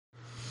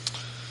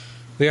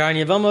We are on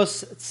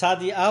Yevamos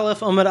Tzadi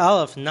Aleph Amud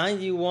Aleph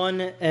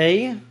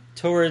 91a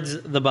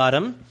towards the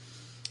bottom,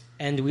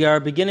 and we are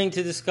beginning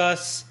to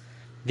discuss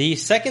the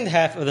second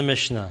half of the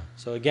Mishnah.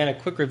 So again, a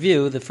quick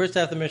review. The first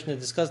half of the Mishnah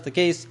discussed the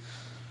case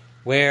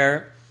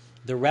where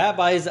the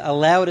rabbis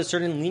allowed a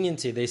certain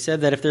leniency. They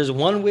said that if there's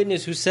one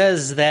witness who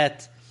says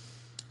that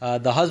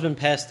the husband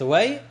passed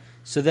away,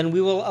 so then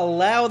we will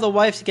allow the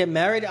wife to get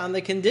married on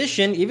the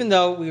condition, even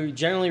though we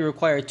generally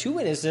require two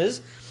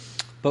witnesses,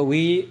 but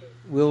we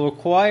will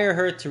require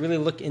her to really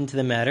look into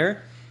the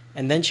matter,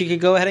 and then she could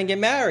go ahead and get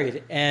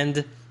married.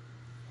 And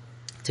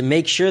to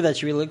make sure that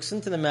she really looks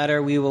into the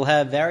matter, we will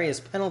have various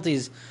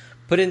penalties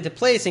put into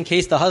place in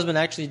case the husband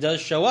actually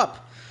does show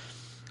up.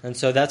 And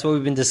so that's what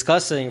we've been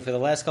discussing for the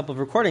last couple of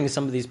recordings,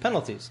 some of these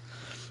penalties.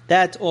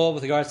 That's all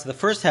with regards to the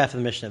first half of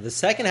the Mishnah. The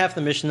second half of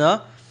the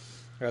Mishnah,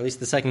 or at least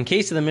the second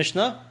case of the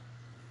Mishnah,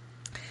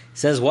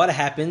 says what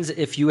happens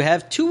if you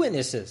have two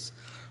witnesses.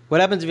 What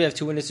happens if you have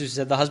two witnesses who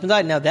said the husband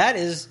died? Now that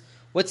is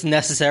what's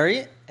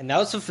necessary, and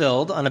now it's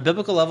fulfilled on a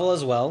biblical level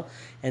as well.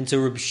 And so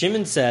Reb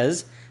Shimon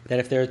says that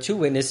if there are two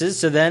witnesses,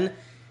 so then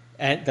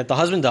that the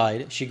husband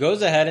died, she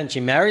goes ahead and she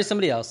marries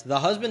somebody else. The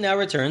husband now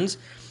returns.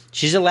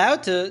 She's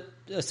allowed to,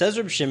 says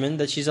Reb Shimon,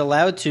 that she's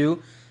allowed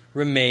to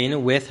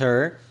remain with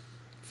her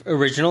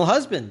original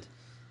husband.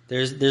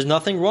 There's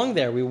nothing wrong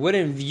there. We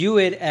wouldn't view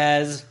it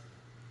as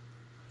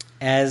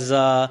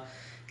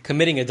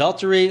committing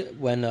adultery.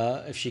 When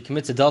if she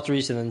commits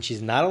adultery, so then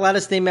she's not allowed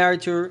to stay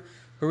married to her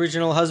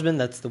original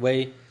husband. That's the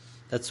way.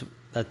 That's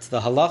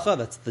the halacha.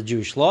 That's the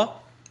Jewish law.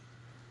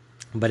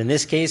 But in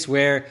this case,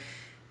 where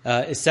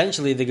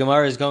essentially the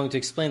Gemara is going to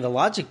explain the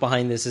logic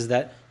behind this, is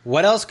that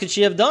what else could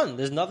she have done?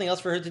 There's nothing else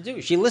for her to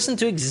do. She listened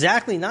to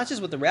exactly not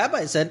just what the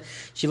rabbi said.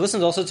 She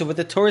listened also to what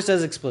the Torah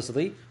says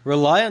explicitly.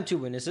 Rely on two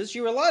witnesses. She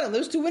relied on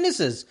those two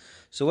witnesses.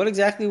 So what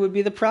exactly would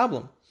be the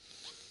problem?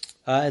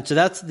 And so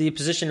that's the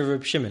position of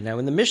Reb Shimon. Now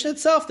in the Mishnah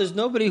itself, there's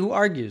nobody who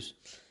argues.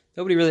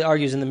 Nobody really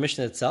argues in the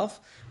Mishnah itself.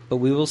 But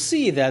we will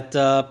see that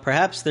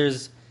perhaps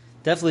there's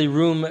definitely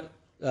room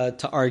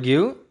to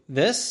argue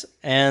this.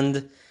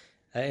 And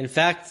in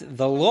fact,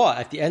 the law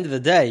at the end of the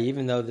day,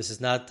 even though this is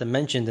not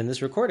mentioned in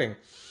this recording,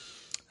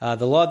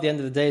 the law at the end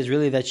of the day is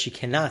really that she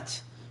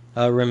cannot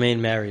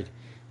remain married,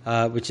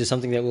 which is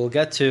something that we'll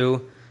get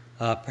to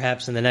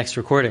perhaps in the next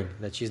recording.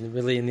 That she's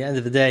really, in the end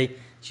of the day,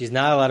 she's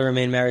not allowed to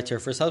remain married to her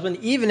first husband,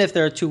 even if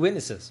there are two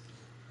witnesses,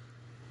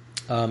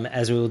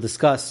 as we will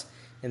discuss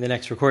in the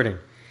next recording.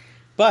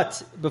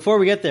 But before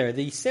we get there,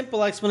 the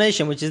simple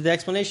explanation, which is the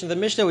explanation of the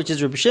Mishnah, which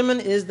is Reb Shimon,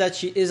 is that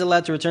she is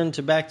allowed to return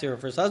back to her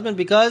first husband,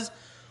 because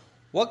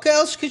what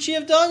else could she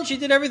have done? She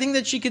did everything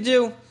that she could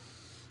do,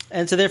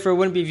 and so therefore it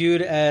wouldn't be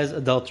viewed as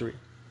adultery.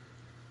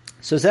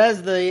 So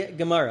says the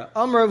Gemara,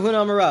 Amar Rav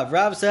Huna Amar Rav.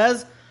 Rav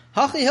says,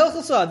 Hachi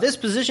Hilchasa, this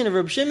position of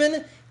Reb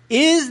Shimon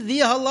is the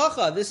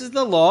halacha. This is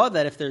the law,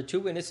 that if there are two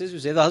witnesses who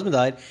say the husband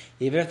died,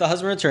 even if the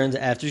husband returns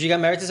after she got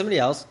married to somebody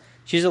else,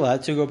 she's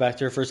allowed to go back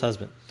to her first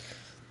husband.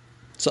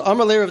 So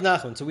Amar Le Rav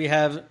Nachman. So we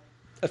have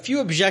a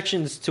few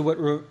objections to what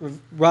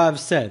Rav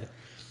said.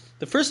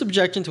 The first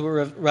objection to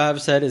what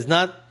Rav said is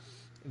not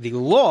the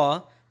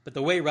law, but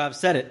the way Rav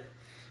said it.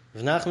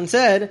 Rav Nachman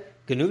said,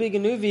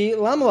 Genuvi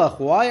lamalach,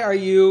 why are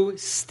you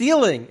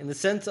stealing? In the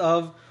sense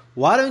of,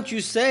 why don't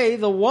you say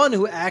the one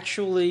who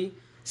actually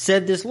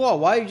said this law?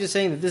 Why are you just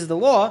saying that this is the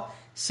law?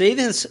 Say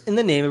this in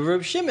the name of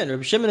Reb Shimon.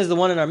 Reb Shimon is the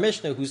one in our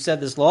Mishnah who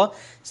said this law.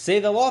 Say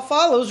the law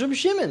follows Reb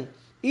Shimon.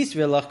 If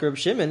you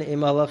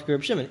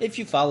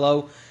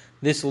follow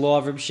this law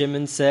of Reb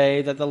Shimon,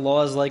 say that the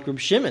law is like Reb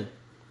Shimon.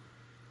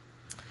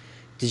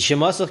 Just say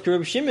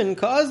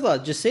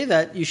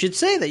that. You should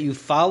say that you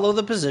follow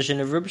the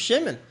position of Reb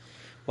Shimon.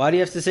 Why do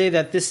you have to say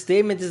that this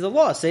statement is the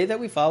law? Say that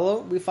we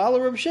follow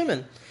Reb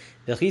Shimon.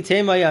 If you're going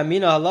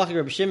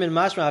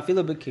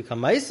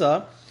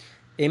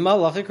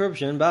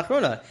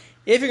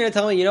to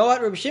tell me, you know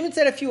what, Reb Shimon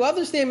said a few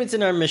other statements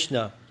in our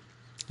Mishnah.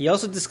 He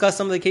also discussed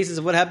some of the cases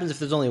of what happens if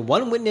there's only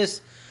one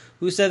witness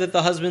who said that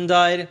the husband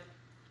died.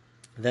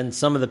 Then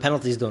some of the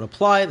penalties don't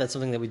apply. That's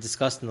something that we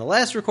discussed in the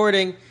last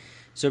recording.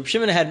 So Reb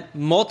Shimon had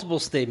multiple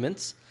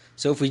statements.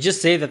 So if we just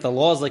say that the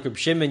law is like Reb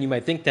Shimon, you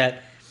might think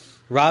that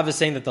Rav is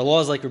saying that the law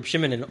is like Reb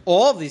Shimon in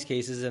all of these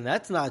cases, and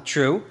that's not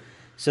true.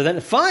 So then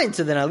fine.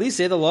 So then at least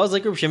say the law is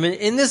like Reb Shimon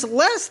in this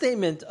last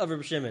statement of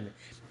Reb Shimon.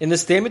 In the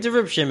statement of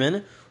Reb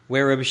Shimon,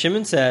 where Reb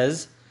Shimon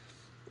says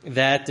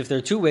that if there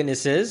are two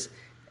witnesses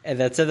and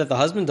that said that the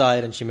husband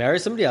died and she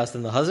marries somebody else,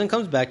 then the husband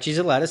comes back, she's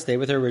allowed to stay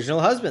with her original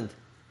husband.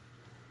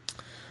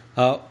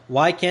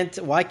 Why can't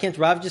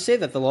Rav just say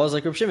that the law is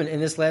like Reb Shimon in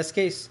this last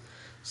case?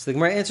 So the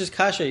Gemara answers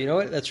Kasha. You know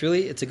what?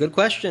 It's a good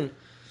question.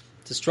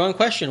 It's a strong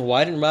question.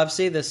 Why didn't Rav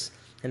say this?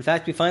 In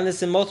fact, we find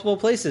this in multiple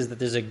places, that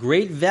there's a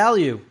great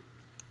value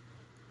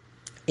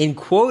in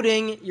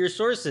quoting your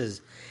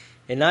sources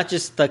and not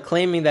just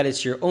claiming that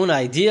it's your own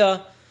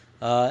idea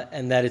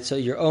and that it's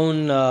your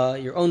own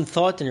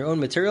thought and your own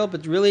material,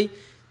 but really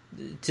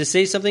to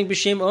say something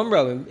b'shem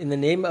omro, in the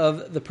name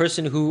of the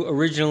person who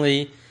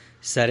originally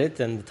said it.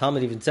 And the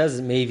Talmud even says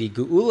it may be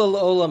geula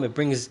l'olam. It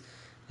brings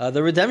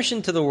the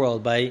redemption to the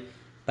world by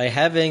by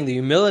having the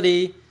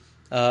humility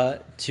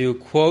to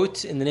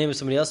quote in the name of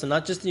somebody else, and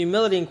not just the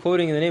humility in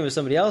quoting in the name of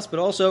somebody else, but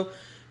also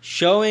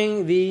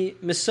showing the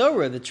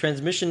Mesorah, the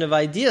transmission of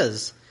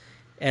ideas,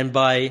 and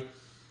by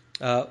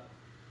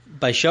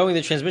showing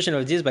the transmission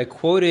of ideas by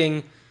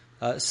quoting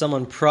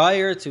someone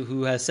prior to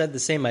who has said the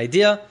same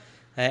idea,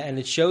 and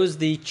it shows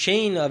the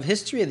chain of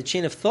history, the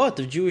chain of thought,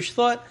 of Jewish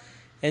thought,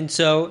 and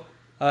so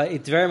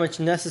it's very much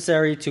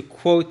necessary to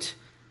quote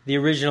the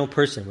original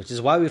person, which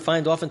is why we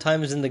find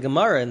oftentimes in the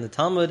Gemara, in the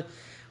Talmud,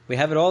 we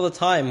have it all the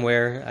time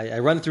where, I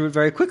run through it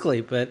very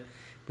quickly, but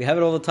we have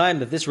it all the time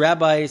that this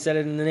rabbi said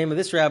it in the name of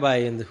this rabbi,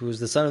 and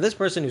who's the son of this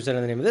person, who said it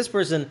in the name of this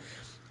person.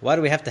 Why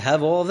do we have to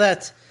have all of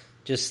that?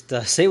 Just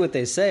say what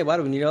they say. Why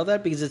do we need all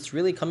that? Because it's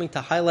really coming to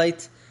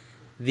highlight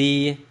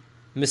the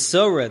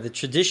Mesorah, the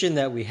tradition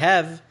that we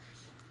have,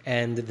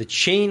 and the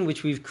chain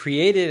which we've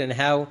created, and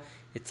how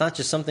it's not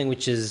just something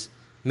which is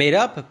made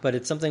up, but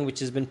it's something which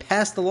has been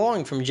passed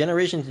along from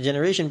generation to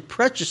generation,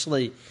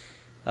 preciously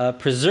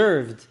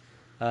preserved,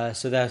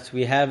 so that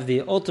we have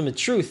the ultimate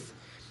truth.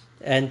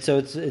 And so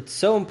it's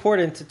so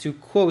important to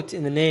quote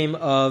in the name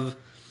of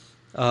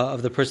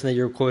the person that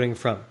you're quoting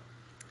from.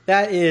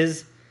 That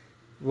is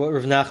what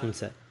Rav Nachman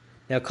said.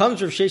 Now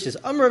comes Rav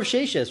Sheshes. Rav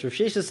Sheshes. Rav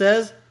Sheshes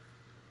says,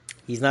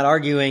 he's not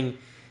arguing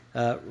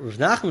Rav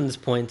Nachman's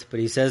point, but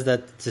he says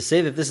that to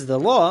say that this is the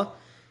law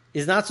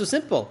is not so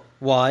simple.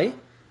 Why?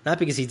 Not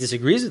because he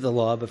disagrees with the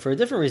law, but for a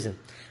different reason.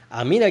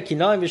 Amina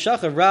Kinayim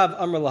V'Shachar Rav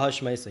Amar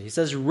Lahashmaisa. He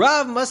says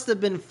Rav must have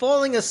been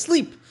falling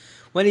asleep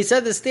when he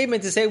said this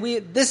statement to say,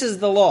 this is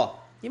the law.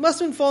 He must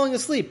have been falling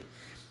asleep.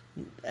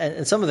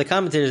 And some of the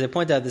commentators, they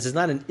point out this is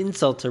not an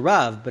insult to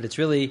Rav, but it's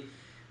really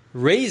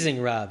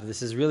raising Rav.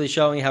 This is really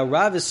showing how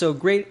Rav is so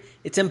great.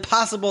 It's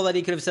impossible that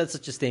he could have said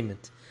such a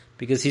statement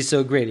because he's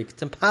so great.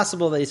 It's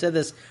impossible that he said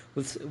this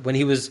when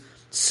he was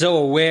so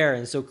aware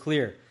and so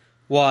clear.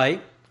 Why?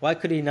 Why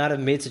could he not have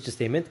made such a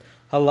statement?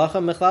 Halacha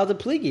mechlal de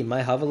pligi,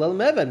 my havalel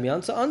meved,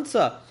 miansa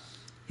ansa.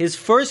 His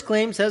first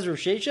claim, says Rav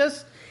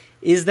Sheshes,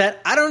 is that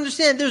I don't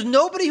understand. There's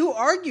nobody who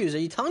argues. Are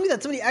you telling me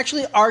that somebody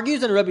actually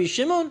argues on Rabbi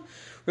Shimon?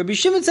 Rabbi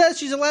Shimon says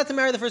she's allowed to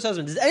marry the first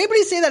husband. Does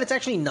anybody say that it's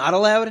actually not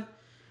allowed?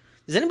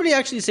 Does anybody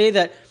actually say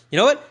that, you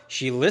know what?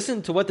 She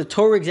listened to what the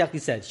Torah exactly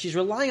said. She's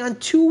relying on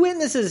two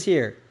witnesses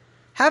here.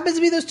 Happens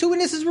to be those two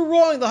witnesses were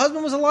wrong. The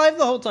husband was alive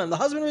the whole time. The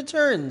husband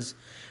returns.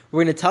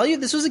 We're going to tell you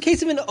this was a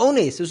case of an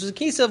ones. This was a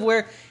case of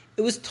where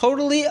it was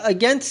totally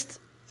against,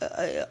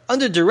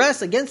 under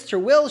duress, against her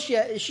will. She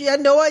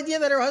had no idea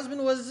that her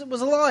husband was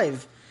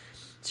alive.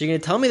 So you're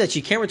going to tell me that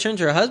she can't return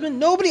to her husband?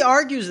 Nobody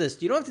argues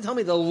this. You don't have to tell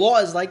me the law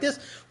is like this.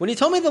 When you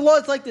tell me the law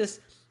is like this,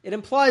 it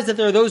implies that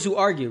there are those who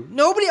argue.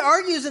 Nobody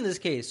argues in this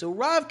case. So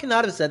Rav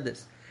cannot have said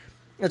this.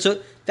 And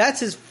so that's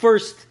his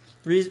first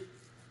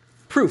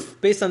proof,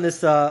 based on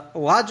this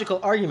logical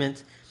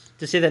argument,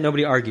 to say that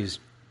nobody argues.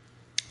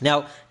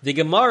 Now, the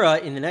Gemara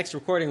in the next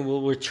recording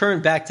will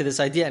return back to this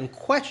idea and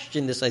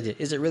question this idea.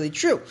 Is it really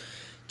true?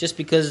 Just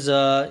because,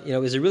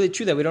 is it really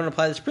true that we don't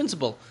apply this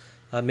principle?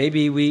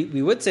 Maybe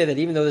we would say that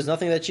even though there's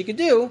nothing that she could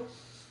do,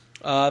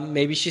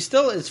 maybe she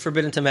still is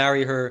forbidden to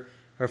marry her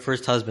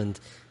first husband.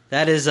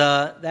 That is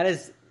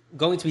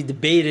going to be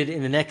debated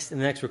in the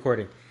next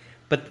recording.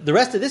 But the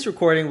rest of this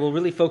recording will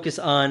really focus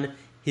on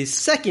his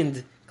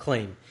second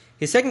claim.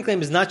 His second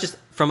claim is not just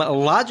from a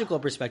logical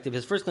perspective.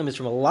 His first claim is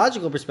from a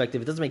logical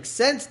perspective. It doesn't make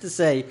sense to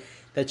say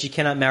that she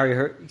cannot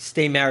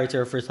stay married to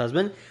her first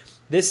husband.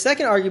 This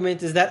second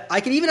argument is that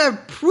I can even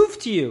have proof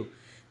to you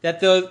that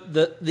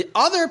the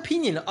other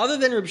opinion, other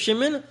than Reb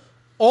Shimon,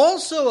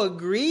 also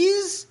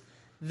agrees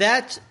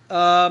that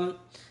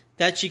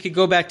she could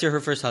go back to her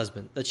first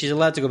husband, that she's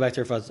allowed to go back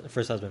to her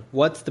first husband.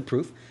 What's the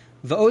proof?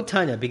 V'od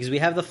Tanya, because we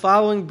have the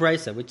following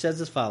brisa, which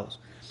says as follows: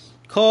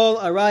 Kol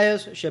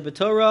arayos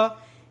shebetorah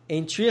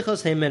ein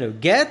trichos heimenu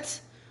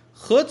get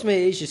chutz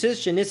meish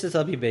shenisas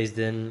al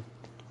bezdin.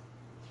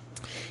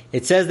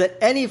 It says that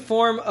any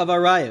form of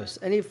arayos,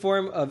 any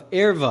form of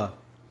erva,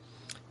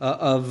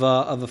 of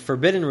a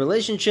forbidden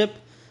relationship,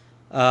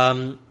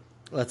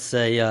 let's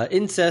say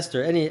incest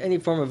or any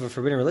form of a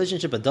forbidden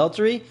relationship,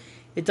 adultery,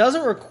 it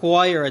doesn't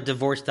require a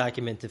divorce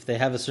document if they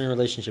have a certain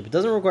relationship. It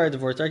doesn't require a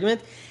divorce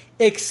document,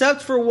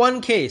 except for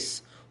one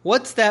case.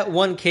 What's that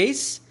one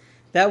case?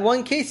 That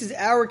one case is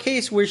our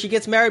case where she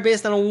gets married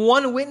based on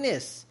one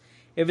witness.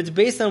 If it's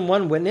based on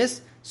one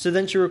witness, so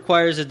then she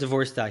requires a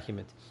divorce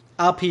document.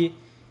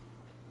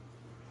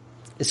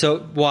 So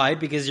why?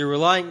 Because you're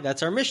relying,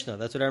 that's our Mishnah.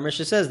 That's what our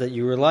Mishnah says, that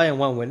you rely on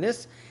one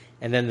witness.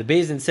 And then the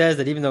Beis Din says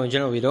that even though in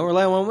general we don't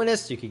rely on one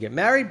witness, you could get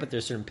married, but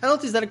there's certain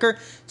penalties that occur,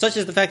 such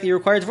as the fact that you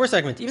require a divorce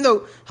document. Even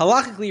though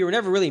halakhically you were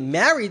never really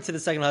married to the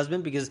second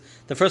husband because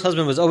the first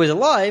husband was always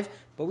alive,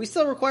 but we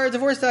still require a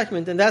divorce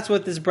document, and that's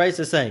what this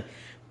brisa is saying.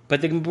 But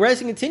the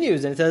brisa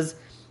continues, and it says,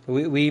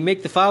 we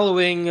make the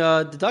following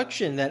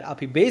deduction, that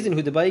Api Beis Din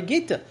hu debai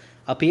gita,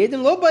 Api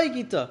Edom lo bai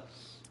gita.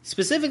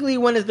 Specifically,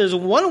 when there's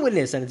one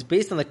witness and it's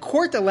based on the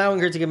court allowing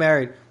her to get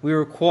married, we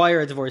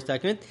require a divorce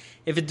document.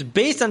 If it's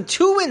based on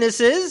two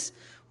witnesses,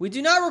 we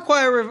do not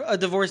require a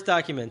divorce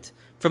document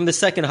from the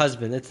second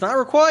husband. It's not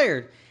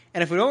required.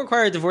 And if we don't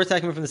require a divorce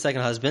document from the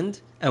second husband,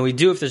 and we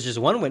do if there's just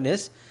one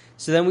witness,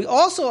 so then we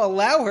also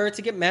allow her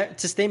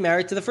to stay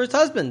married to the first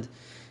husband.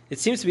 It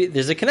seems to be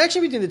there's a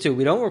connection between the two.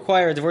 We don't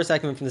require a divorce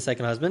document from the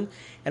second husband,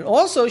 and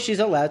also she's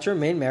allowed to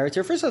remain married to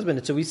her first husband.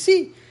 And so we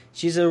see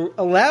she's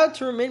allowed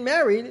to remain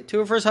married to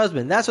her first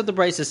husband. That's what the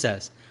Brisa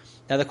says.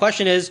 Now the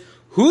question is,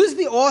 who's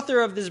the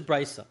author of this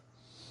Brisa?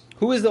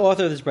 Who is the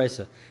author of this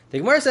Brisa? The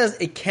Gemara says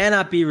it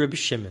cannot be Reb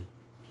Shimon.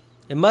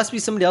 It must be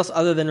somebody else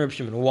other than Reb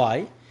Shimon.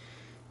 Why?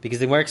 Because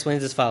the Gemara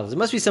explains as follows. It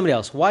must be somebody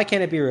else. Why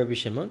can't it be Reb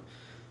Shimon?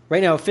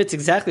 Right now it fits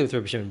exactly with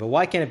Reb Shimon, but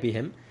why can't it be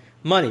him?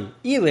 Money.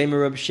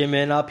 Reb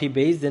Shimon al pi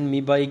bezdin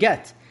mi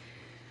bayiget.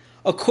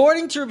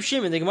 According to Reb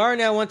Shimon, the Gemara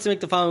now wants to make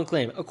the following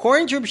claim.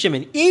 According to Reb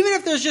Shimon, even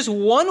if there's just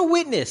one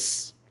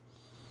witness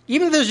who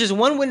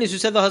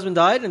said the husband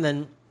died, and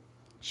then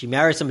she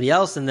marries somebody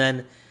else, and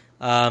then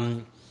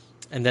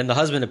the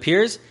husband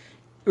appears,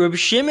 Reb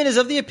Shimon is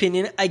of the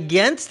opinion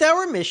against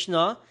our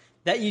Mishnah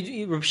that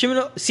Reb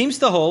Shimon seems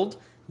to hold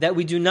that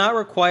we do not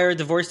require a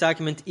divorce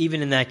document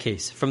even in that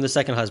case from the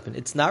second husband.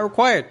 It's not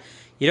required.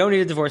 You don't need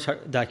a divorce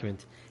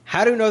document.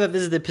 How do we know that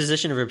this is the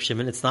position of Reb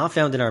Shimon? It's not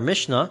found in our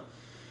Mishnah,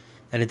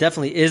 and it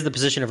definitely is the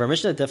position of our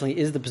Mishnah. It definitely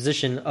is the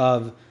position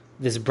of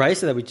this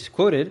Brisa that we just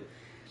quoted,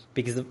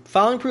 because the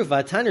following proof,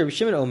 Vatani Reb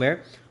Shimon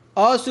Omer,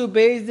 Asu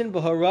Bezdin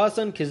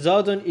B'harasan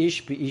Kizadon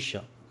Ish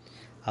B'isha.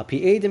 Al Pi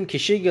Edim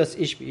Kishigas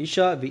Ish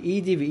B'isha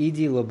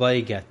V'idi Lo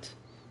Bayiget.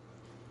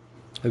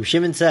 Reb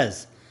Shimon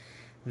says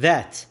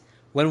that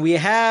when we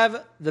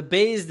have the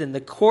Bezdin,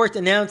 the court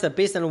announced that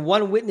based on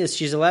one witness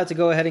she's allowed to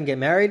go ahead and get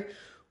married,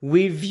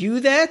 we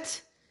view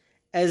that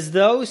as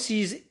though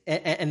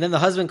and then the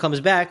husband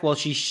comes back. Well,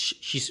 she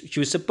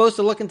was supposed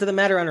to look into the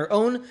matter on her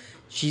own.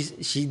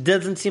 She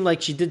doesn't seem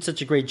like she did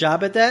such a great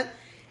job at that,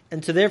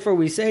 and so therefore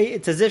we say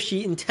it's as if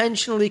she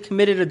intentionally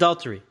committed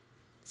adultery.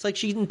 It's like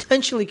she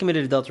intentionally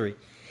committed adultery.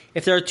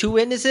 If there are two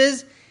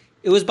witnesses,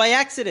 it was by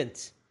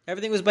accident.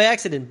 Everything was by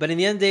accident, but in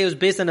the end of the day, it was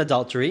based on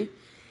adultery.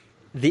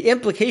 The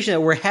implication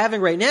that we're having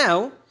right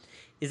now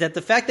is that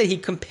the fact that he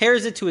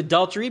compares it to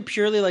adultery,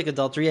 purely like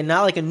adultery, and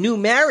not like a new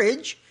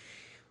marriage.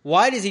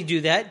 Why does he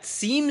do that? It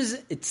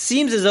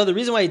seems as though the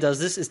reason why he does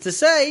this is to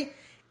say,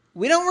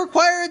 we don't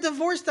require a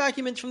divorce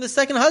document from the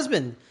second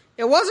husband.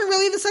 It wasn't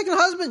really the second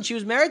husband. She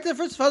was married to the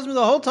first husband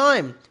the whole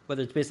time.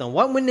 Whether it's based on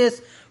one witness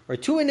or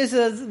two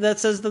witnesses that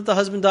says that the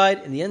husband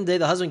died, in the end of the day,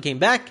 the husband came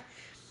back.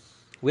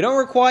 We don't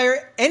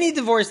require any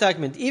divorce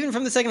document, even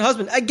from the second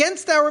husband,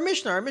 against our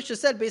Mishnah. Our Mishnah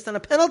said based on a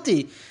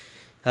penalty,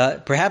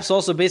 perhaps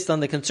also based on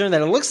the concern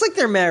that it looks like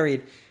they're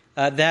married,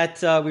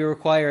 that we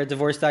require a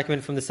divorce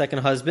document from the second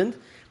husband.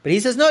 But he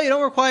says, no, you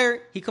don't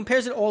require. He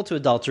compares it all to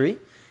adultery.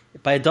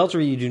 By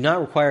adultery, you do not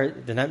require,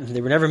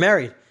 they were never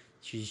married.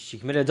 She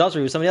committed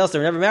adultery with somebody else, they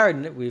were never married,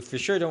 and we for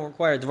sure don't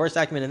require a divorce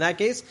document in that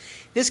case.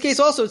 This case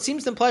also, it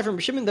seems to imply from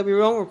Shimon that we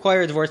don't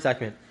require a divorce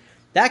document.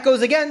 That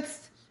goes against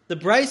the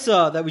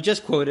Brisa that we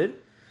just quoted.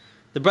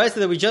 The Brisa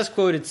that we just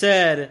quoted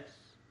said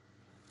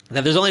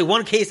that there's only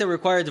one case that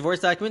requires a divorce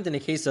document in a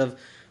case of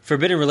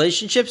forbidden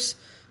relationships,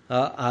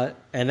 and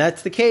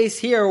that's the case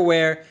here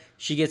where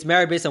she gets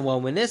married based on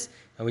one witness.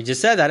 And we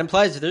just said that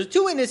implies if there's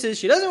two witnesses,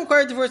 she doesn't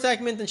require a divorce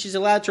document, and she's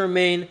allowed to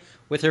remain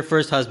with her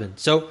first husband.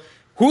 So,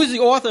 who is the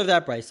author of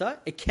that Brisa?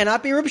 It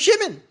cannot be Reb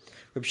Shimon.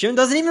 Reb Shimon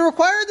doesn't even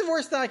require a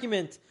divorce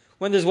document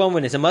when there's one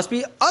witness. It must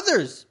be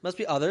others.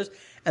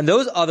 And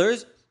those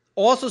others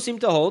also seem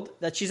to hold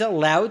that she's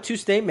allowed to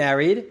stay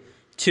married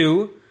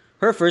to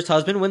her first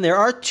husband when there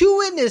are two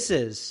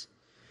witnesses.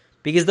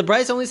 Because the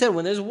Brisa only said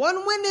when there's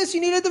one witness,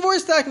 you need a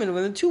divorce document.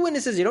 When there are two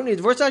witnesses, you don't need a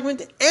divorce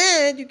document,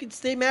 and you can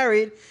stay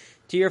married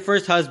to your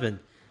first husband.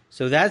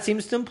 So that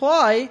seems to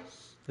imply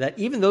that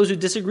even those who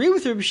disagree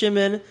with Reb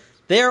Shimon,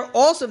 they are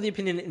also of the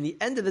opinion, in the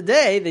end of the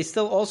day, they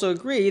still also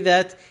agree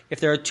that if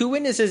there are two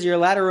witnesses, you're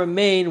allowed to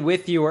remain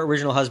with your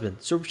original husband.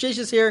 So Reb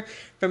Sheshes here,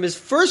 from his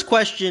first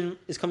question,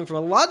 is coming from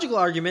a logical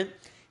argument.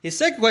 His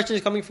second question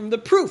is coming from the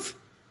proof.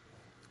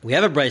 We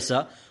have a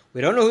Brisa.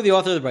 We don't know who the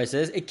author of the Brisa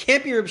is. It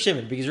can't be Reb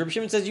Shimon, because Reb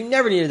Shimon says you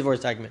never need a divorce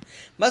document.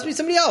 It must be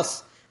somebody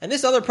else. And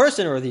this other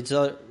person,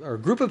 or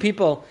group of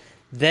people,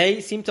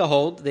 they seem to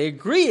hold, they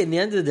agree in the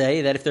end of the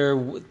day that if there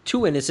are two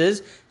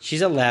witnesses,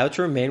 she's allowed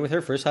to remain with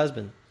her first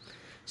husband.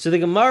 So the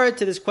Gemara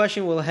to this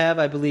question will have,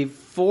 I believe,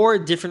 four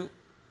different,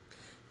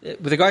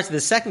 with regards to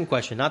the second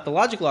question, not the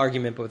logical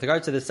argument, but with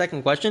regards to the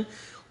second question,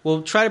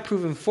 we'll try to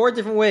prove in four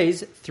different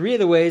ways. Three of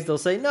the ways they'll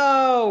say,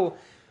 no,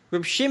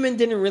 Reb Shimon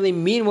didn't really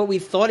mean what we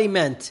thought he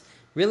meant.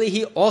 Really,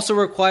 he also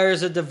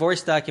requires a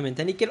divorce document,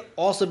 and he could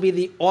also be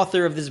the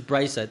author of this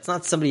Brisa. It's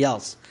not somebody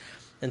else.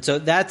 And so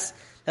that's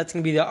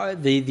going to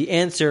be the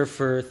answer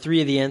for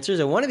three of the answers.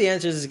 And one of the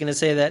answers is going to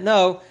say that,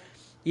 no,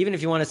 even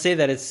if you want to say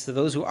that it's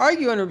those who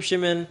argue on Reb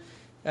Shimon,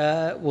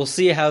 we'll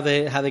see how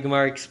the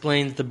Gemara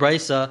explains the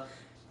Brisa,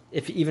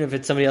 even if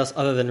it's somebody else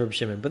other than Reb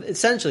Shimon. But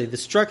essentially, the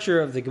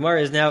structure of the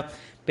Gemara is now,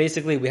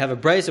 basically, we have a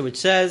Brisa which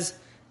says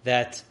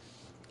that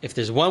if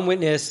there's one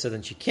witness, so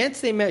then she can't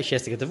stay married, she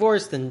has to get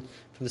divorced, then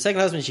from the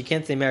second husband, she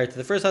can't stay married to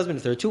the first husband.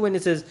 If there are two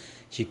witnesses,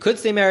 she could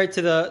stay married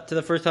to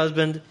the first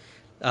husband.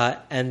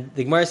 And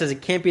the Gemara says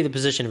it can't be the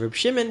position of Reb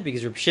Shimon,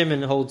 because Reb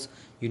Shimon holds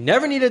you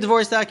never need a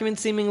divorce document,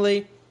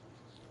 seemingly,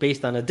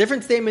 based on a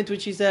different statement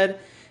which he said.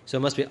 So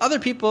it must be other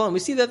people, and we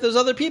see that those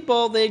other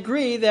people, they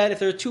agree that if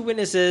there are two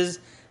witnesses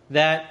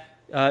that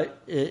said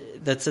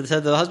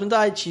the husband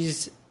died, she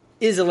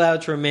is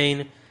allowed to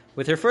remain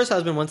with her first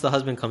husband once the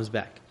husband comes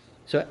back.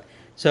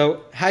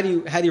 So how do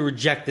you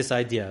reject this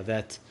idea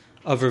that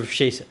of Rav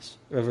Sheshes?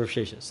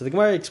 So the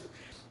Gemara,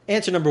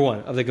 answer number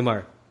one of the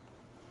Gemara.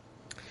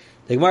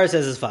 The Gemara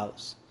says as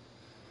follows: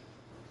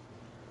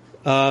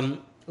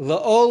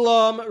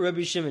 La'olam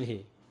Rabbi Shimon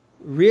he.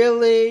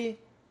 Really,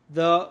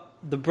 the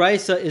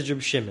Brisa is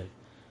Rabbi Shimon.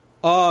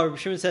 Rabbi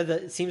Shimon said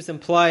that it seems to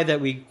imply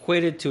that we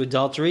equated to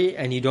adultery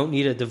and you don't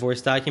need a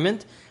divorce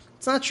document.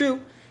 It's not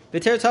true.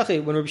 When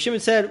Rabbi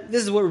Shimon said,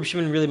 this is what Rabbi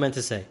Shimon really meant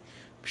to say.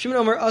 Rabbi Shimon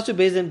Omer asu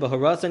bezdin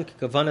b'harasan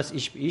kavanas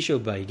ish b'isho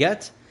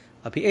b'ayget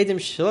api edim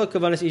shelo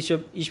kavanas ish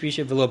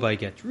b'isho v'lo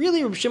b'ayget.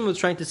 Really, Rabbi Shimon was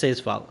trying to say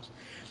as follows: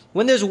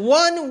 when there's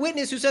one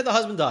witness who said the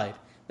husband died,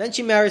 then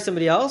she marries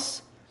somebody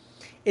else,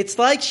 it's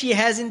like she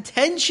has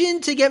intention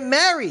to get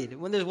married.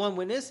 When there's one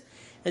witness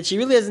and she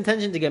really has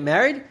intention to get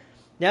married,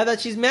 now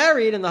that she's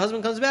married and the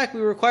husband comes back,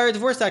 we require a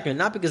divorce document.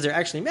 Not because they're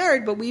actually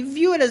married, but we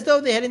view it as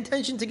though they had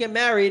intention to get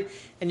married,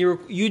 and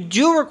you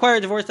do require a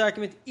divorce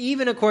document,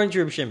 even according to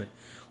Reb Shimon.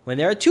 When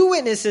there are two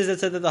witnesses that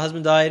said that the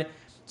husband died,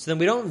 so then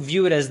we don't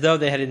view it as though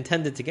they had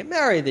intended to get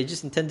married. They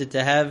just intended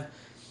to have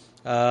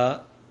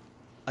a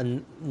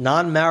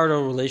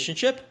non-marital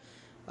relationship,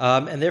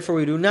 and therefore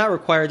we do not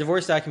require a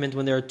divorce document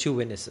when there are two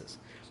witnesses.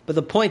 But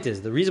the point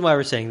is, the reason why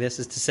we're saying this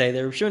is to say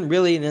that Reb Shimon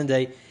really, in the end of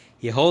the day,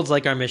 he holds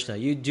like our Mishnah.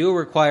 You do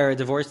require a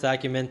divorce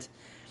document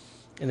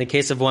in the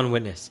case of one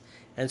witness.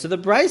 And so the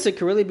Brisa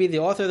could really be, the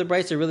author of the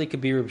Brisa really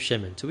could be Reb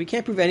Shimon. So we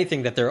can't prove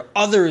anything that there are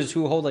others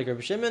who hold like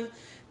Reb Shimon.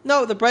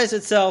 No, the Brisa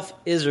itself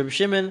is Reb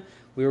Shimon.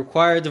 We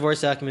require a divorce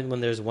document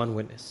when there's one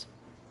witness.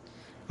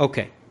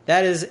 Okay,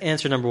 that is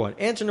answer number one.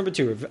 Answer number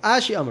two, Rav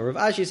Ashi Amar. Rav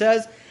Ashi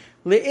says,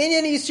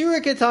 Le'inyan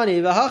isura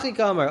ketani v'hachik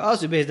amar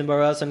asu bezdin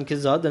barasan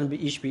kizadan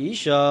b'ish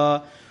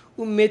b'isha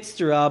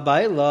u'mitzra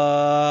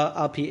ba'ila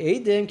api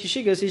edim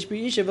kishigas ish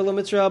b'isha v'lo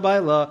mitzra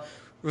ba'ila.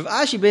 Rav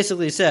Ashi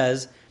basically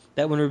says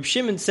that when Rav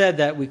Shimon said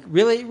that we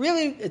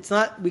really, it's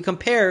not, we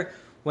compare,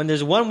 when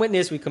there's one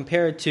witness, we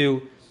compare it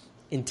to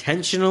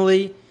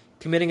intentionally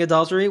committing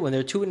adultery. When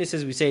there are two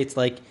witnesses, we say it's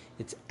like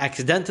it's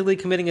accidentally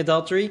committing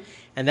adultery,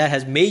 and that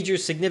has major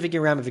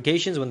significant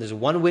ramifications. When there's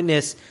one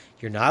witness,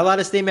 you're not allowed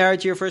to stay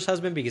married to your first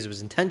husband because it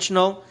was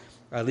intentional,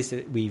 or at least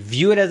we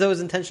view it as though it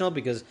was intentional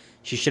because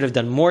she should have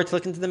done more to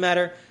look into the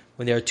matter.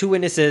 When there are two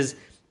witnesses,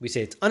 we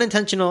say it's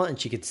unintentional and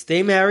she could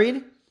stay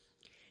married.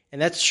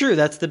 And that's true.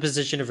 That's the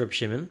position of Reb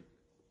Shimon,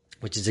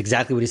 which is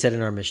exactly what he said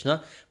in our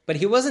Mishnah. But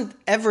he wasn't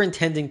ever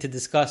intending to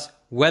discuss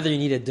whether you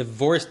need a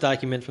divorce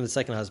document from the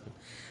second husband.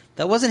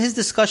 That wasn't his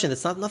discussion.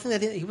 That's not nothing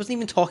that he wasn't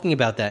even talking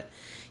about that.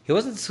 He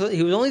was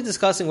only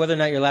discussing whether or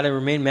not you're allowed to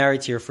remain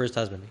married to your first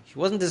husband. He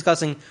wasn't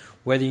discussing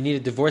whether you need a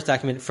divorce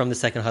document from the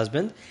second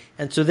husband.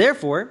 And so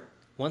therefore,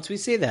 once we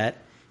say that,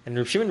 and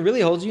Reb Shimon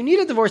really holds you need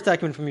a divorce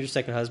document from your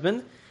second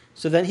husband,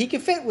 so then he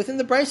can fit within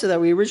the Brisa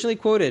that we originally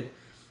quoted.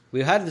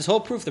 We had this whole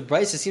proof the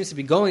Brisa seems to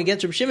be going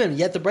against Reb Shimon,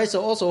 yet the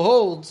Brisa also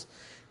holds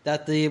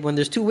that when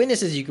there's two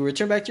witnesses, you can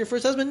return back to your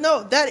first husband.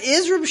 No, that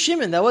is Reb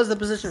Shimon. That was the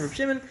position of Reb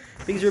Shimon,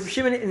 because Reb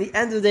Shimon, in the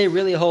end of the day,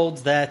 really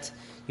holds that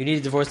you need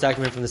a divorce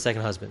document from the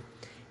second husband.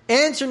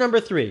 Answer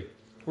number three.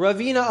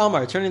 Ravina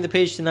Amar, turning the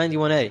page to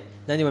 91b,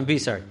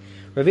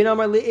 Ravina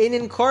Amar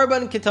li'einin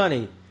korban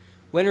kitani.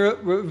 When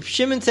Reb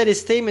Shimon said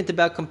his statement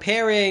about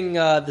comparing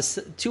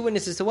the two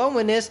witnesses to one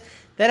witness,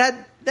 that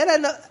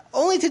had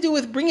only to do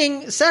with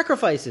bringing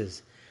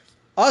sacrifices.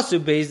 Asu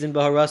bezdin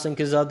b'harasan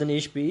kazadin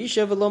ish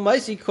b'isha v'lo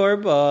maisi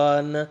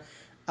korban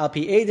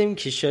alpi edim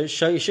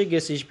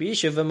kishigas ish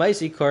b'isha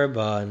v'maisi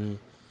korban.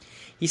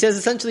 He says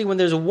essentially when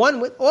there's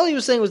one, all he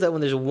was saying was that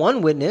when there's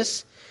one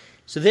witness,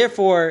 so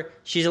therefore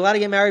she's allowed to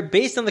get married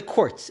based on the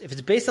courts. If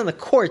it's based on the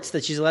courts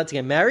that she's allowed to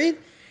get married,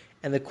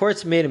 and the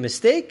courts made a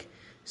mistake,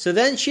 so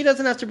then she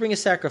doesn't have to bring a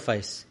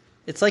sacrifice.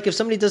 It's like if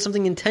somebody does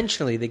something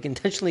intentionally, they can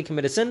intentionally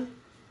commit a sin,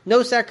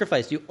 no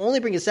sacrifice. You only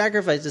bring a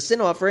sacrifice, a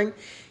sin offering,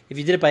 if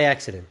you did it by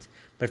accident.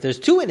 But if there's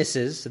two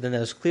witnesses, so then that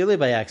was clearly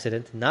by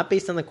accident, not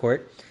based on the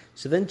court,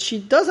 so then she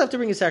does have to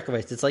bring a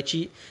sacrifice. It's like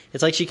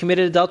she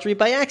committed adultery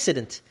by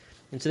accident.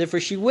 And so therefore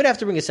she would have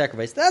to bring a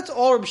sacrifice. That's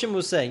all Reb Shimon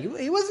was saying.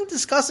 He wasn't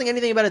discussing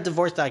anything about a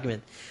divorce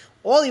document.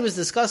 All he was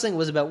discussing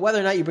was about whether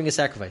or not you bring a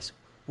sacrifice.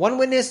 One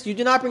witness, you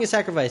do not bring a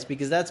sacrifice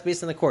because that's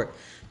based on the court.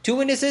 Two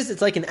witnesses,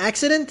 it's like an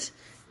accident,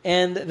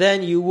 and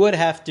then you would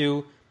have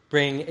to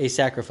bring a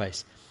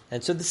sacrifice.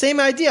 And so the same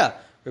idea.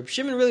 Reb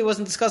Shimon really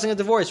wasn't discussing a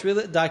divorce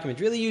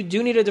document. Really, you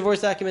do need a divorce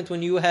document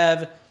when you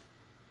have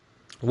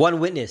one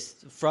witness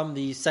from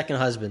the second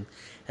husband.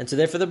 And so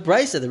therefore the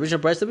Brisa, the original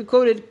Brisa that we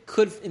quoted,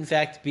 could in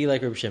fact be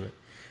like Reb Shimon.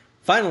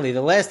 Finally,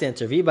 the last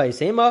answer. V'ba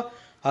yisema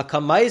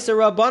hakamaisa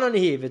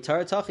rabbananihi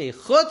v'taratachi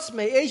chutz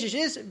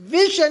me'eshishis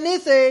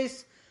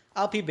v'shanises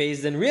alpi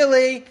bezdin.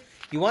 Really,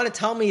 you want to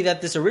tell me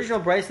that this original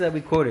Brisa that we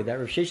quoted, that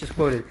Rav Sheshes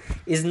quoted,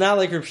 is not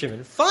like Reb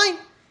Shimon? Fine.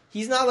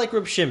 he's not like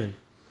Reb Shimon.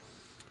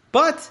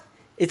 But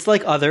it's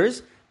like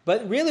others.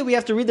 But really, we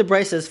have to read the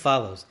Brisa as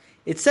follows.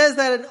 It says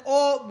that in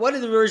all, what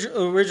did the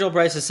original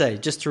Brisa say?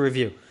 Just to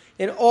review.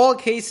 In all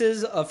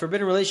cases of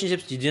forbidden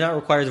relationships, you do not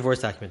require a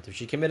divorce document. If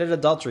she committed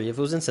adultery, if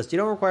it was incest, you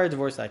don't require a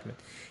divorce document.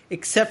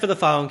 Except for the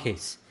following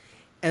case.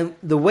 And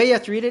the way you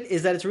have to read it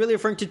is that it's really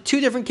referring to two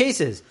different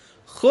cases.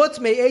 Chutz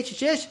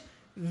me'echish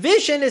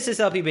vishenesis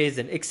al pi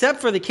bezdin.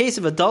 Except for the case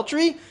of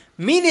adultery,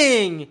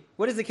 meaning,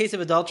 what is the case of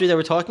adultery that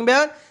we're talking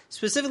about?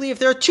 Specifically, if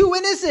there are two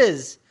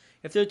witnesses.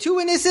 If there are two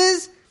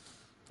witnesses,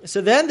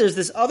 so then there's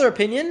this other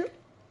opinion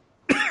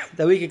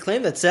that we could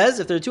claim that says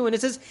if there are two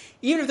witnesses,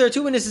 even if there are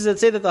two witnesses that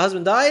say that the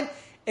husband died,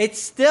 it's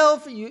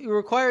still you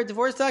require a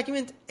divorce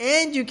document,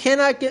 and you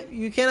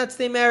cannot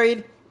stay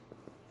married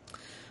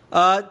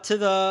to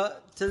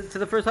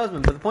the first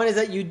husband. But the point is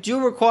that you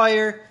do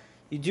require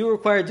a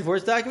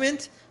divorce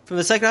document from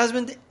the second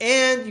husband,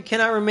 and you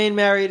cannot remain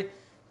married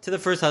to the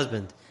first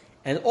husband.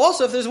 And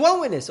also, if there's one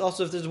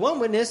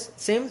witness,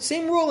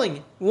 same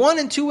ruling. One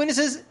and two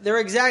witnesses, they're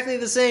exactly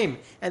the same.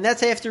 And that's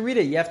how you have to read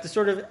it. You have to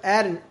sort of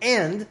add an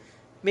and,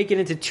 make it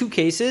into two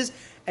cases.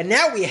 And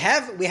now we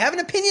have an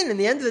opinion in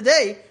the end of the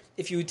day,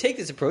 if you take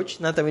this approach,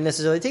 not that we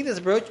necessarily take this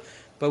approach,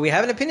 but we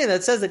have an opinion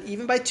that says that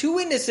even by two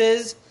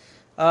witnesses,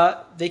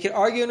 they could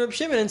argue in Reb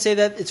Shimon and say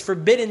that it's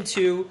forbidden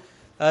to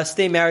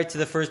stay married to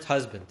the first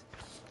husband.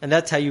 And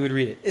that's how you would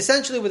read it.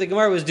 Essentially what the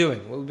Gemara was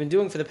doing, what we've been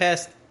doing for the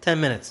past 10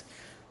 minutes,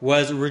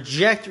 was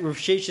reject Rav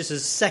Sheshes'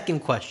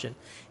 second question.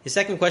 His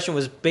second question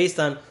was based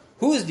on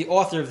who is the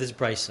author of this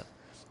brisa.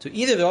 So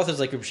either the author is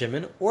like Reb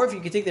Shimon, or if you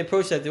could take the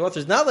approach that the author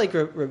is not like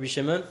Rabbi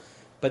Shimon,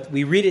 but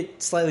we read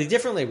it slightly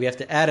differently. We have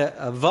to add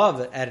a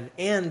vav, add an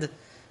and,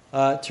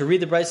 to read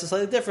the brisa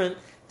slightly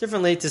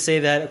differently to say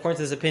that according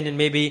to this opinion,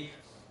 maybe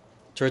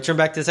to return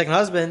back to the second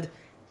husband,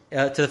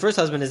 to the first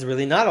husband is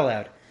really not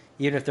allowed,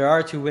 even if there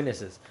are two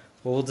witnesses.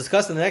 What we'll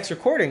discuss in the next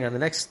recording, on the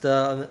next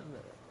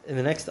in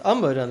the next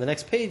Amud, on the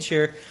next page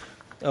here,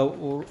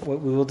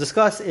 what we will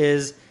discuss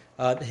is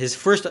his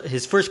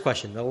first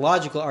question, the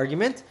logical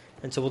argument,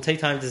 and so we'll take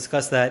time to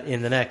discuss that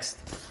in the next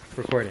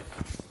recording.